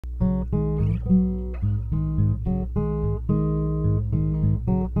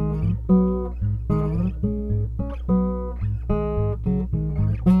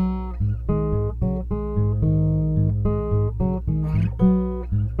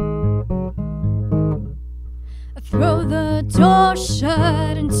door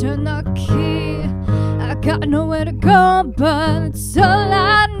shut and turn the key. I got nowhere to go, but it's all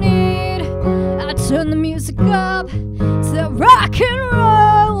I need. I turn the music up to rock and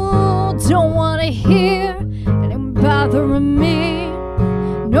roll. Don't wanna hear anyone bothering me.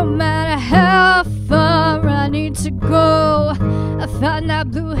 No matter how far I need to go, I find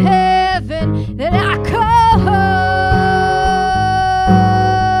that blue heaven that I call home.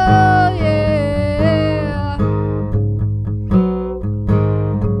 Yeah.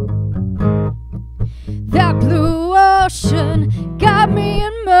 That blue ocean got me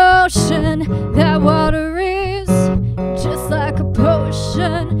in motion. That water is just like a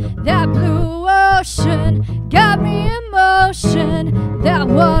potion. That blue ocean got me in motion. That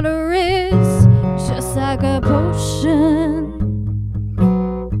water is just like a potion.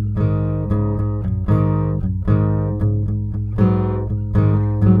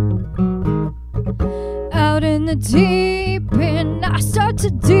 Out in the deep end, I start to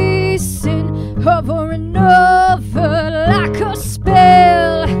descend over and over like a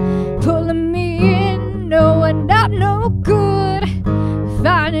spell, pulling me in, knowing I'm no good,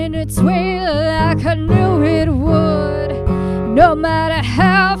 finding its way like I knew it would. No matter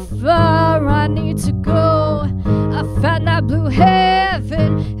how far I need to go, I find that blue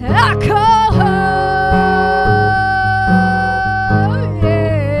heaven I call home.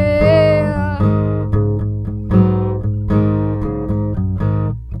 Yeah.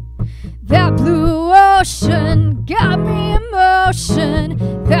 That blue ocean got me in motion.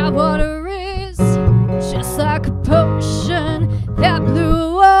 That water is just like a potion. That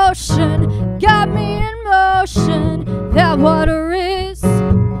blue ocean got me in motion. That water is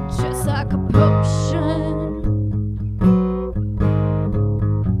just like a potion.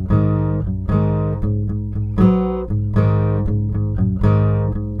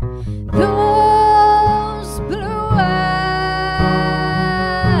 Those blue eyes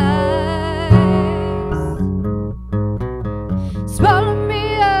swallow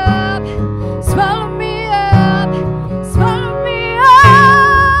me up, swallow me up, swallow me up.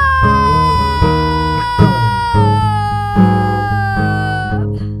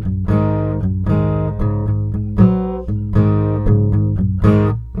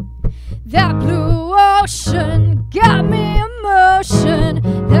 That blue ocean got me in motion.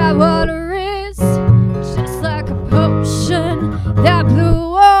 That water is just like a potion. That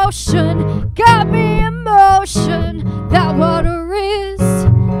blue ocean got me in motion. That water is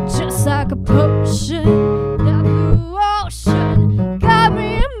just like a potion. That blue ocean got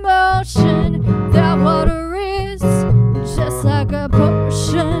me in motion. That water is just like a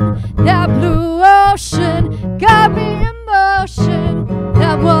potion. That blue ocean got me in motion.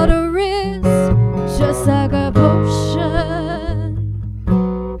 That water